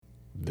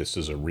This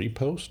is a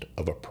repost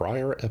of a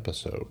prior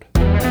episode.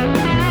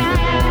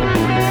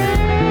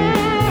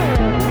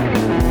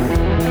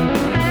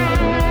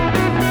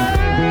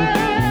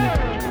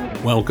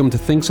 Welcome to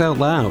Thinks Out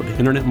Loud,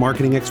 internet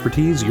marketing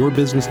expertise your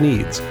business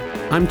needs.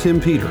 I'm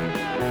Tim Peter.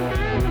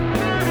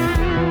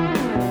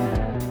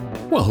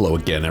 Well, hello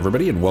again,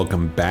 everybody, and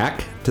welcome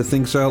back to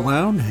Thinks Out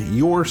Loud,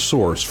 your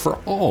source for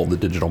all the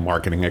digital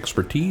marketing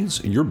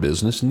expertise your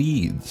business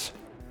needs.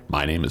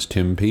 My name is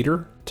Tim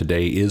Peter.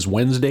 Today is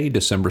Wednesday,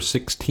 December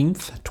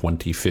 16th,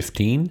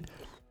 2015.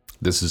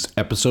 This is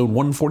episode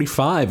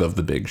 145 of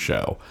The Big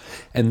Show,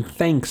 and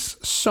thanks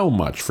so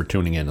much for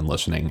tuning in and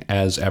listening,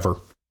 as ever.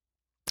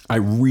 I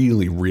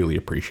really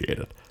appreciate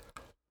it.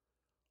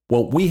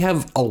 Well, we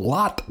have a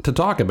lot to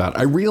talk about.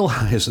 I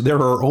realize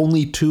there are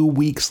only 2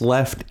 weeks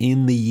left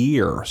in the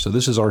year, so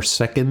this is our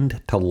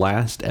second to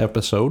last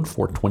episode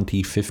for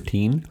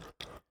 2015.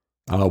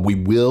 We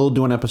will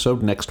do an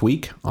episode next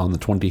week on the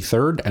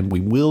 23rd, and we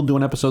will do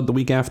an episode the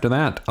week after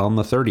that on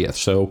the 30th,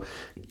 so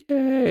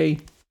yay.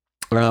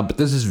 But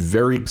this is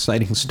very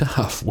exciting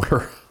stuff.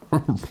 We're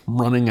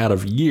running out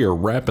of year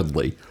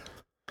rapidly.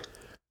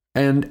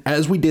 And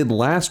as we did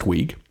last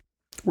week,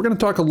 we're going to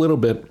talk a little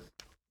bit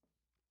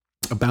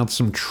about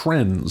some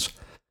trends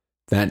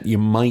that you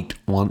might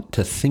want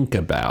to think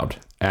about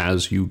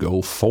as you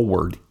go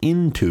forward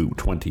into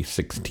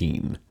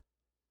 2016.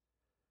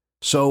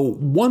 So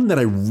one that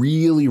I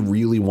really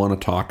want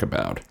to talk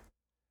about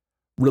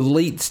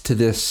relates to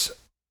this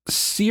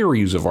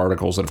series of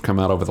articles that have come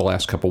out over the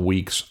last couple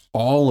weeks,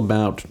 all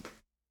about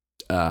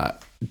the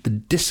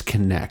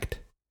disconnect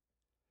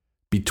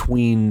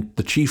between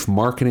the chief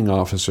marketing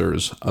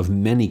officers of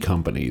many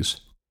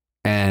companies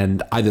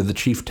and either the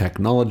chief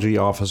technology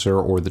officer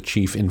or the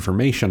chief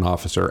information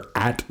officer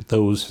at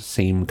those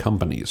same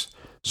companies.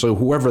 So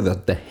whoever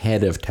the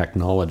head of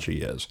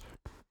technology is.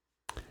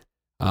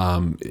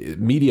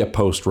 Media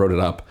Post wrote it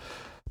up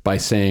by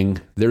saying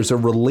there's a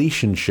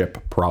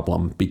relationship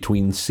problem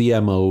between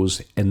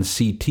CMOs and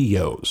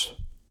CTOs.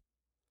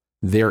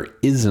 There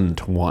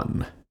isn't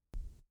one,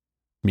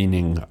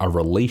 meaning a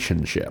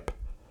relationship.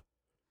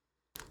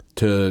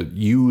 To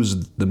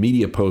use the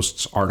Media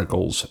Post's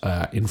article's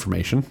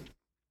information,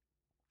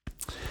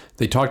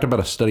 they talked about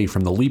a study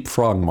from the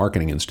Leapfrog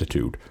Marketing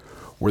Institute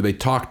where they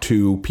talked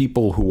to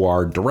people who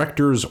are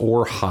directors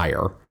or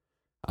higher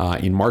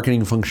in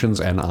marketing functions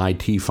and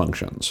IT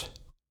functions.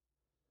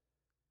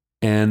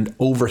 And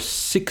over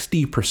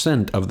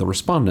 60% of the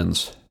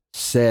respondents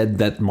said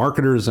that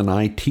marketers and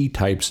IT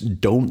types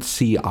don't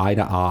see eye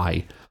to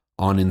eye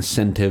on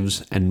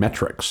incentives and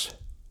metrics.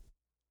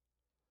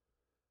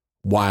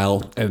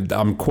 And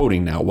I'm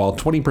quoting now, while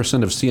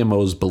 20% of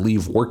CMOs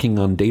believe working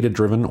on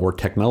data-driven or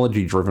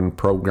technology-driven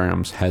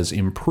programs has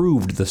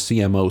improved the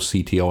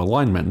CMO-CTO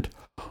alignment,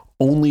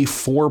 only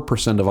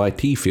 4% of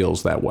IT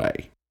feels that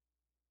way.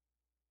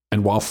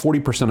 And while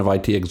 40% of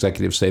IT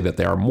executives say that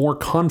they are more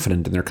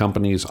confident in their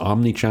company's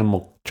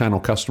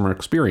omni-channel customer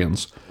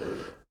experience,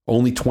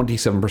 only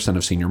 27%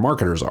 of senior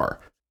marketers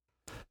are.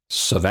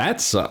 So that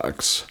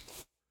sucks.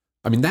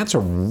 I mean, that's a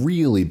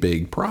really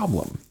big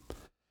problem.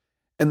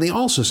 And they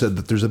also said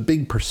that there's a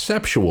big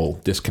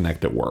perceptual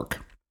disconnect at work,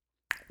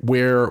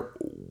 where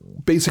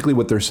basically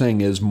what they're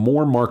saying is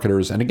more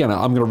marketers, and again,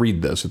 I'm going to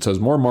read this. It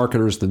says more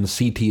marketers than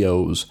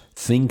CTOs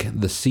think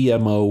the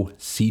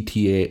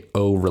CMO-CTO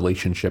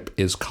relationship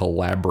is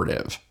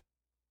collaborative.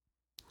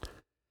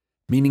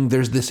 Meaning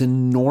there's this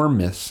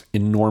enormous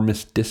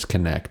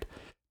disconnect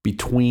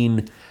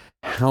between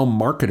how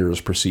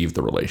marketers perceive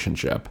the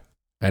relationship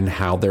and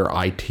how their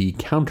IT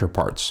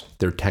counterparts,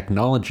 their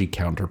technology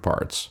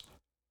counterparts,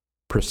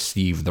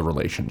 perceive the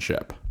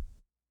relationship.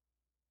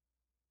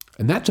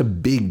 And that's a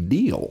big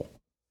deal.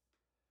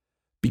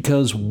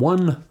 Because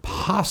one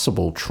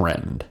possible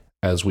trend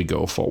as we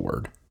go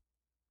forward,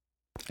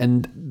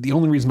 and the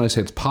only reason I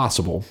say it's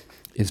possible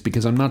is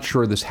because I'm not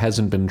sure this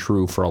hasn't been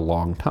true for a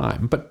long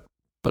time, but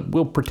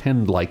we'll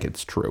pretend like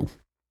it's true,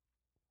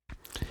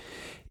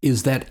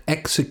 is that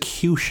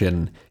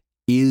execution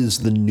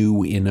is the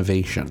new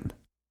innovation.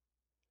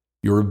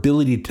 Your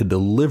ability to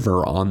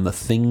deliver on the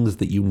things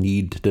that you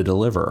need to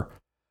deliver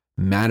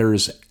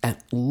matters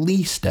at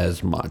least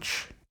as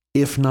much,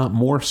 if not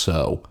more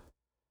so,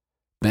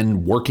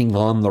 than working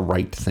on the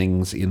right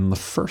things in the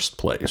first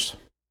place.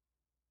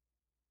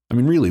 I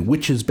mean, really,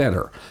 which is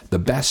better? The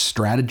best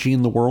strategy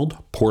in the world,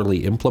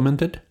 poorly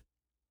implemented,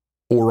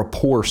 or a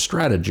poor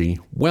strategy,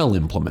 well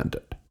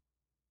implemented?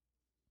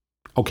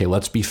 Okay,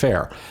 let's be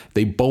fair.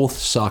 They both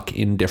suck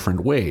in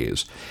different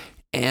ways.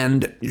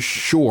 And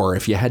sure,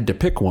 if you had to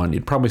pick one,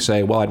 you'd probably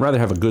say, well, I'd rather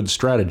have a good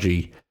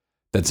strategy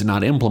that's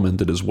not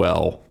implemented as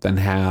well than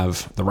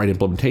have the right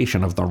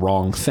implementation of the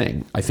wrong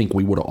thing. I think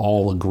we would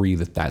all agree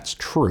that that's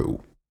true.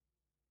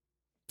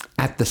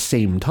 At the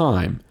same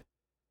time,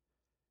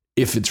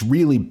 if it's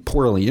really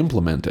poorly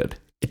implemented,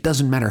 it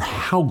doesn't matter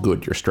how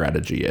good your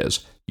strategy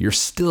is, you're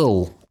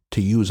still,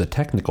 to use a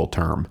technical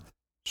term,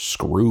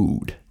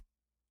 screwed.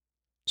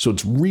 So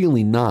it's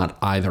really not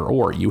either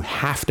or. You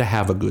have to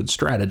have a good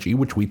strategy,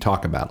 which we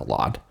talk about a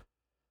lot,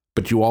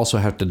 but you also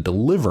have to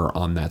deliver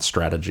on that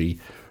strategy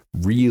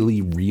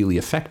really, really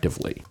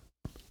effectively.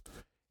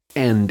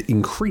 And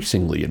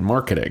increasingly in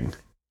marketing,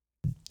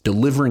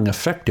 delivering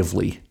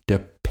effectively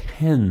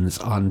depends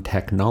on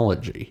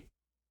technology.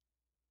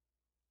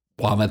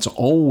 While that's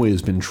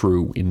always been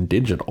true in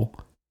digital,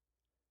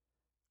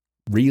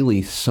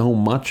 really so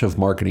much of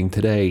marketing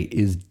today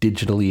is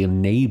digitally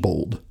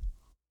enabled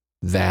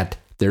that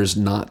there's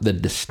not the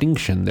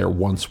distinction there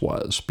once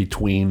was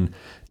between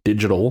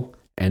digital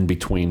and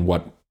between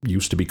what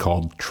used to be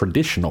called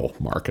traditional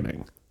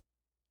marketing.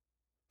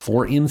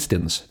 For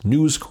instance,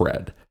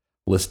 NewsCred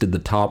listed the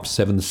top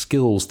 7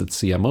 skills that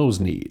CMOs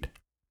need.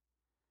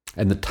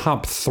 And the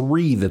top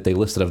 3 that they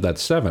listed of that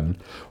 7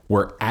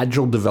 were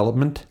agile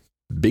development,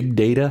 big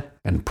data,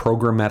 and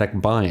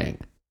programmatic buying.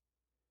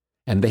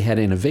 And they had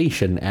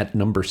innovation at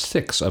number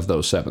 6 of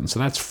those 7. So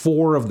that's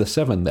 4 of the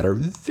 7 that are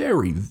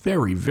very,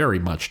 very, very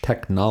much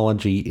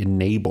technology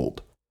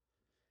enabled.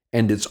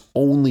 And it's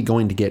only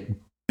going to get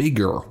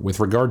bigger with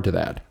regard to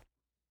that.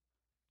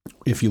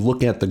 If you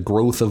look at the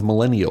growth of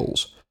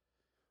millennials,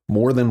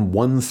 more than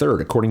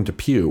 1/3, according to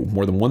Pew,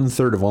 more than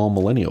 1/3 of all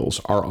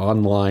millennials are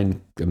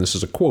online, and this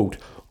is a quote,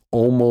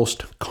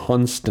 almost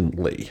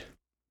constantly.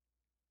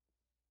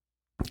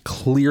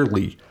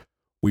 Clearly,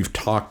 we've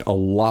talked a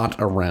lot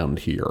around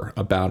here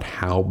about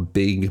how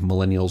big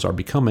millennials are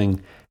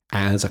becoming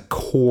as a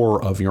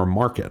core of your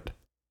market.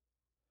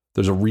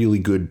 There's a really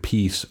good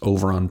piece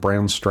over on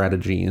Brand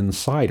Strategy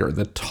Insider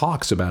that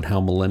talks about how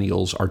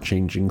millennials are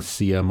changing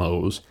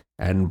CMOs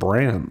and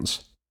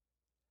brands.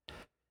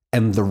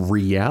 And the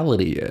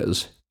reality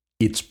is,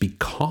 it's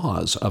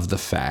because of the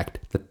fact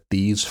that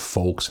these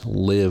folks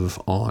live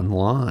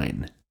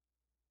online.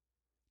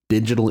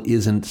 Digital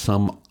isn't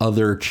some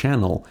other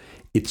channel.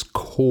 It's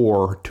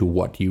core to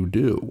what you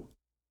do.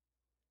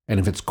 And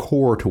if it's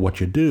core to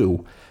what you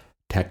do,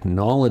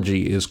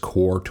 technology is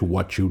core to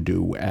what you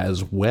do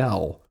as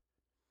well.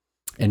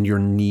 And your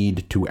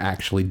need to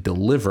actually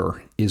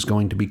deliver is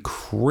going to be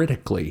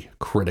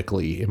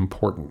critically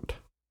important.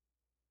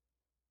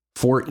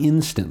 For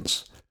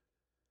instance,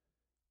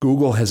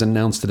 Google has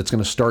announced that it's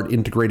going to start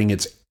integrating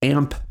its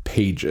AMP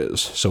pages,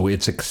 so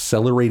its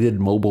Accelerated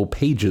Mobile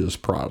Pages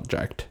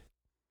project,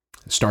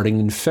 starting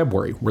in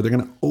February, where they're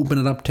going to open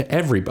it up to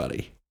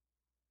everybody,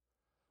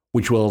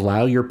 which will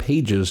allow your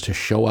pages to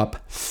show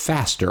up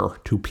faster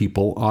to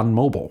people on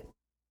mobile.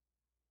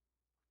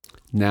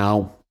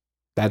 Now,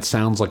 that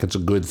sounds like it's a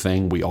good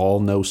thing. We all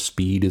know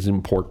speed is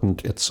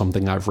important. It's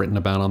something I've written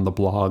about on the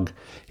blog.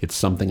 It's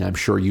something I'm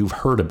sure you've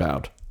heard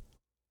about.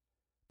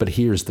 But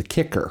here's the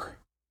kicker.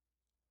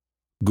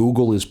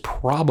 Google is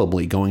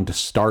probably going to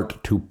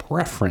start to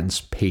preference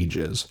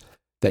pages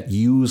that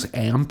use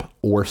AMP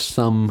or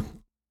some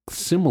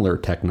similar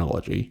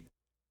technology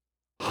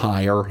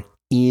higher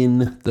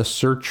in the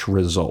search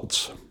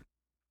results.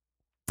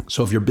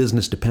 So if your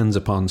business depends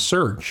upon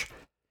search,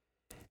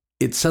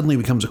 it suddenly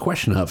becomes a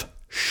question of,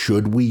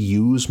 should we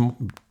use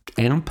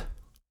AMP?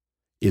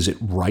 Is it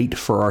right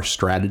for our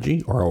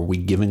strategy, or are we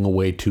giving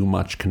away too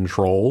much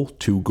control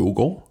to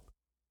Google?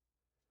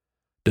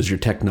 Does your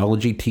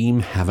technology team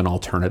have an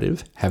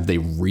alternative? Have they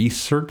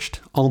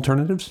researched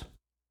alternatives?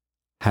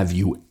 Have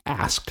you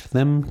asked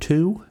them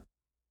to?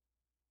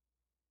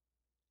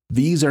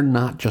 These are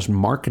not just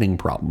marketing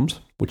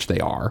problems, which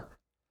they are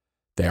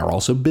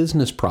also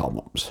business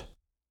problems.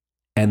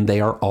 And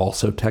they are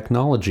also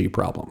technology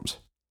problems.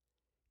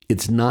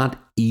 It's not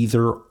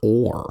either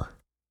or.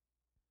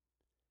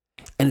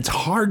 And it's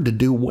hard to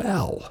do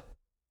well.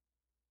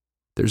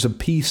 There's a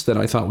piece that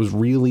I thought was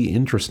really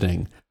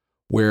interesting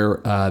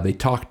where they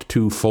talked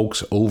to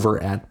folks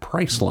over at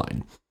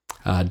Priceline.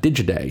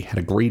 Digiday had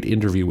a great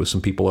interview with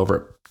some people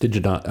over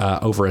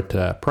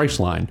at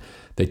Priceline.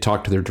 They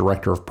talked to their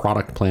director of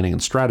product planning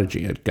and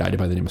strategy, a guy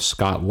by the name of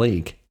Scott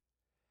Lake.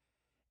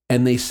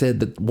 And they said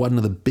that one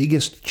of the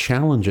biggest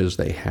challenges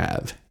they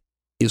have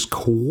is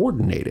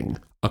coordinating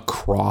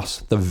across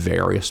the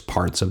various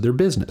parts of their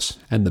business.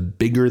 And the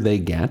bigger they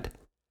get,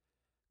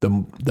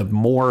 the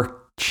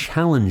more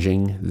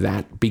challenging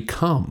that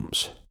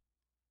becomes.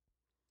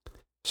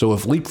 So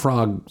if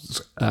Leapfrog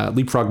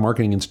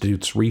Marketing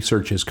Institute's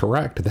research is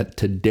correct, that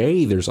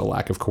today there's a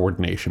lack of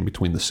coordination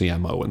between the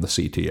CMO and the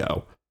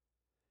CTO,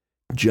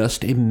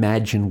 just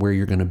imagine where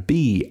you're going to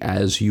be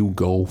as you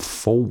go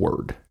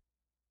forward.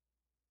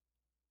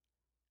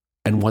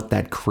 And what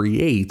that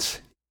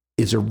creates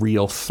is a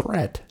real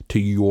threat to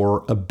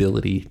your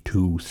ability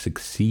to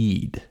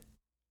succeed.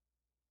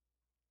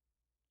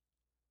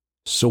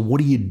 So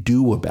what do you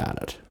do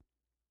about it?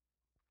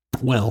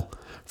 Well,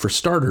 for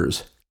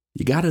starters,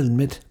 you got to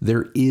admit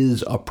there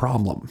is a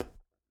problem.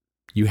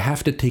 You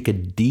have to take a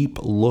deep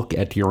look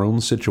at your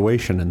own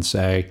situation and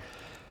say,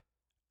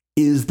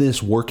 is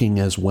this working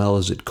as well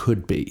as it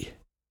could be?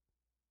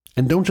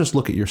 And don't just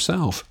look at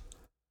yourself.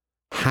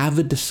 Have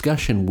a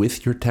discussion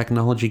with your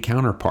technology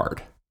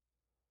counterpart.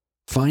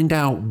 Find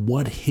out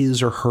what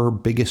his or her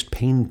biggest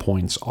pain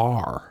points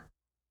are.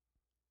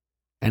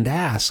 And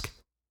ask,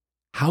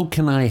 how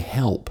can I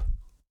help?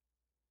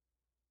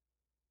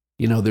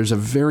 There's a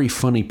very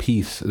funny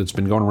piece that's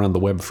been going around the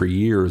web for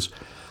years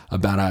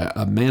about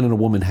a man and a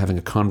woman having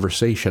a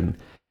conversation,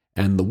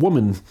 and the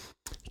woman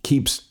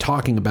keeps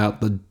talking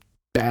about the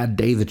bad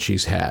day that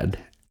she's had,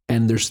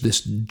 and there's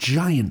this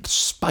giant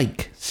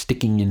spike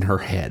sticking in her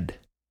head.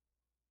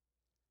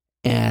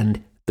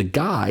 And the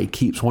guy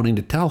keeps wanting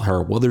to tell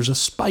her, well, there's a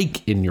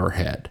spike in your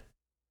head.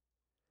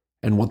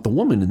 And what the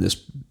woman in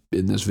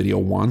this video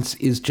wants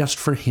is just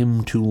for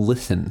him to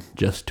listen,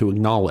 just to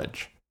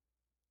acknowledge.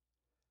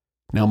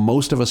 Now,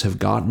 most of us have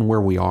gotten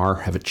where we are,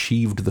 have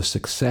achieved the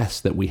success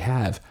that we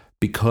have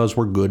because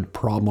we're good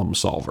problem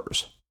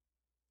solvers.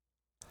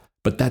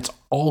 But that's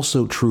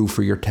also true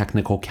for your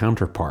technical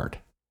counterpart.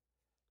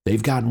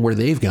 They've gotten where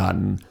they've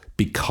gotten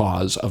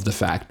because of the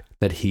fact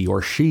that he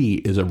or she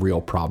is a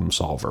real problem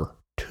solver,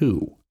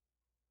 too.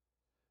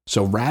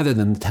 So rather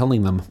than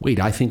telling them, wait,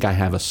 I think I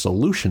have a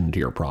solution to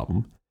your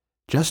problem,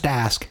 just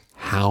ask,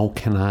 how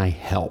can I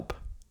help?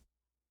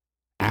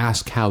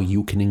 Ask how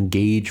you can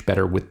engage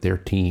better with their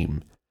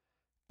team.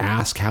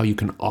 Ask how you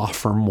can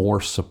offer more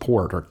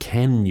support, or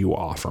can you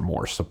offer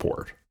more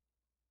support?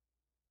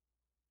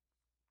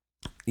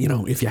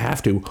 If you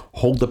have to,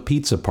 hold a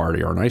pizza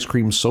party or an ice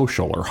cream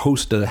social or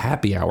host a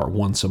happy hour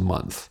once a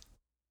month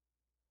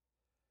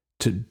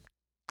to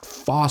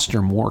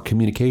foster more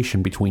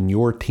communication between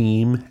your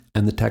team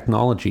and the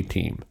technology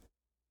team.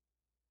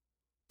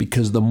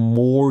 Because the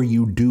more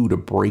you do to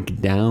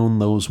break down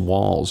those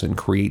walls and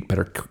create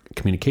better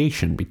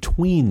communication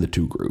between the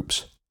two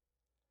groups,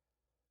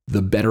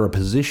 the better a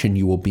position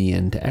you will be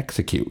in to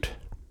execute.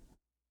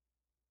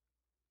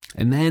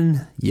 And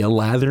then you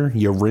lather,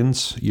 you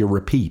rinse, you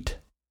repeat.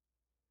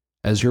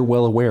 As you're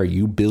well aware,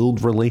 you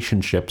build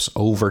relationships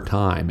over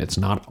time. It's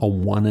not a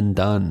one and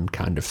done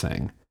kind of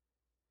thing.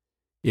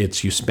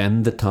 It's you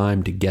spend the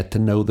time to get to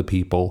know the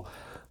people,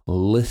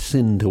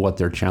 listen to what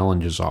their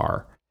challenges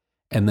are,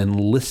 and then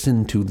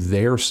listen to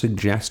their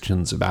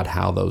suggestions about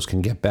how those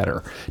can get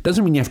better. It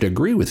doesn't mean you have to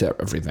agree with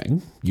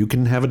everything. You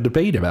can have a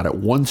debate about it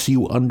once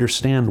you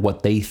understand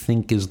what they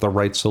think is the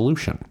right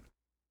solution.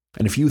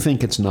 And if you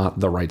think it's not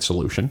the right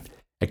solution,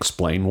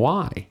 explain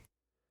why.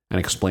 And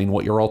explain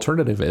what your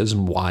alternative is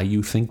and why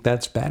you think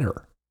that's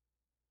better.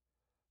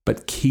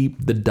 But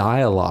keep the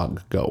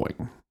dialogue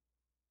going.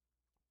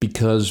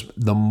 Because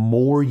the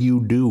more you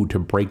do to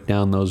break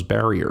down those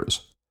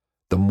barriers,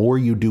 the more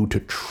you do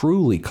to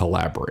truly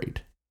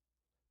collaborate,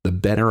 the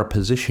better a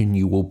position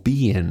you will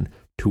be in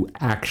to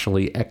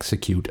actually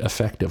execute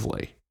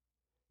effectively,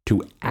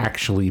 to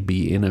actually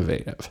be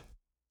innovative.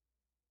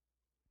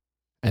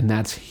 And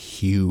that's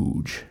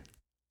huge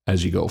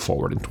as you go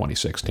forward in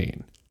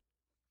 2016.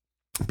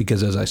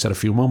 Because as I said a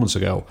few moments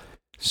ago,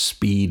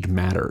 speed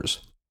matters.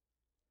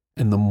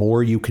 And the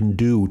more you can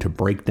do to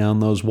break down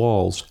those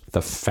walls,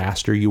 the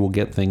faster you will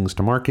get things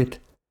to market,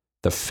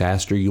 the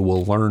faster you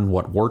will learn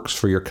what works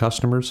for your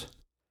customers,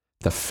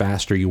 the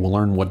faster you will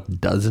learn what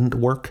doesn't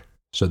work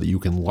so that you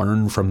can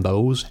learn from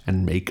those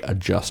and make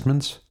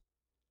adjustments,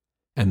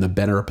 and the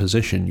better a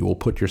position you will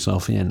put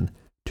yourself in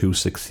to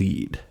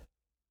succeed.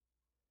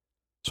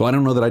 So I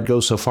don't know that I'd go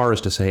so far as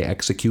to say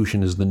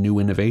execution is the new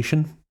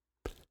innovation,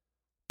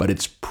 but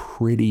it's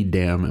pretty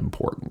damn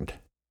important.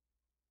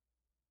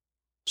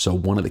 So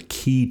one of the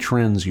key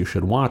trends you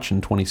should watch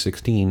in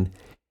 2016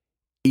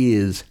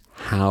 is,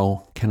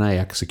 how can I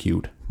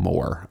execute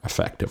more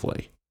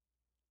effectively?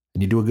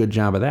 And you do a good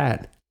job of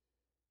that,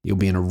 you'll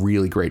be in a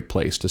really great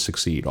place to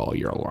succeed all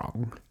year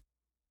long.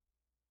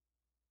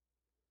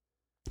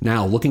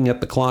 Now, looking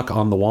at the clock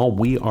on the wall,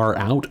 we are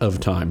out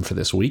of time for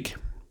this week.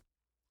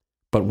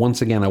 But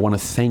once again, I want to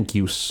thank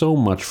you so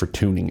much for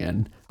tuning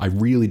in. I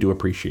really do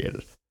appreciate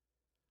it.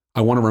 I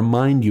want to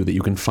remind you that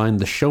you can find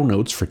the show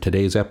notes for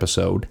today's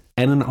episode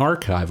and an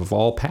archive of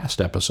all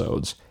past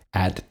episodes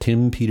at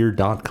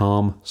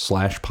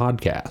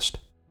timpeter.com/podcast.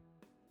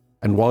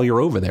 And while you're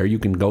over there, you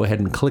can go ahead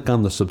and click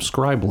on the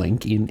subscribe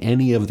link in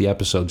any of the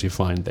episodes you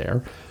find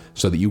there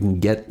so that you can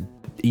get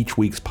each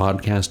week's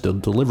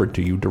podcast delivered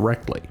to you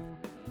directly.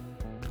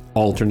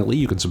 Alternately,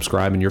 you can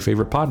subscribe in your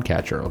favorite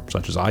podcatcher,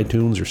 such as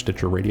iTunes or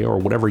Stitcher Radio or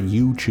whatever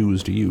you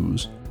choose to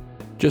use.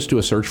 Just do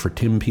a search for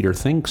Tim Peter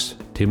Thinks,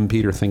 Tim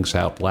Peter Thinks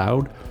Out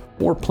Loud,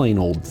 or plain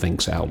old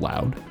Thinks Out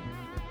Loud.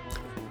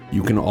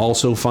 You can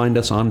also find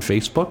us on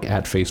Facebook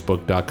at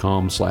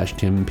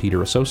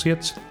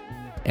facebook.com/TimPeterAssociates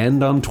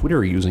and on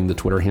Twitter using the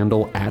Twitter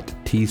handle at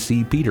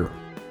TCPeter.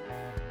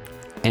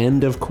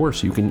 And of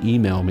course, you can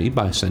email me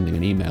by sending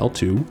an email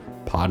to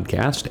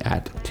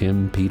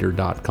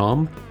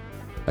podcast@timpeter.com.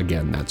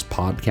 Again, that's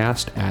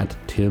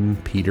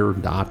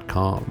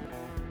podcast@timpeter.com.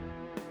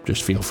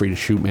 Just feel free to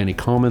shoot me any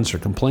comments or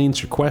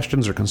complaints or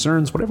questions or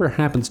concerns, whatever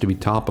happens to be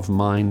top of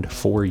mind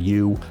for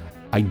you.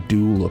 I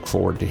do look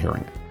forward to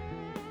hearing it.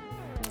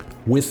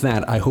 With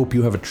that, I hope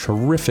you have a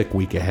terrific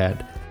week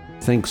ahead.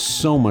 Thanks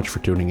so much for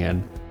tuning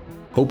in.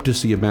 Hope to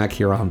see you back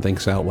here on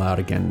Thinks Out Loud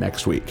again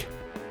next week.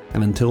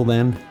 And until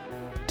then,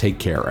 take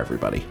care,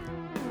 everybody.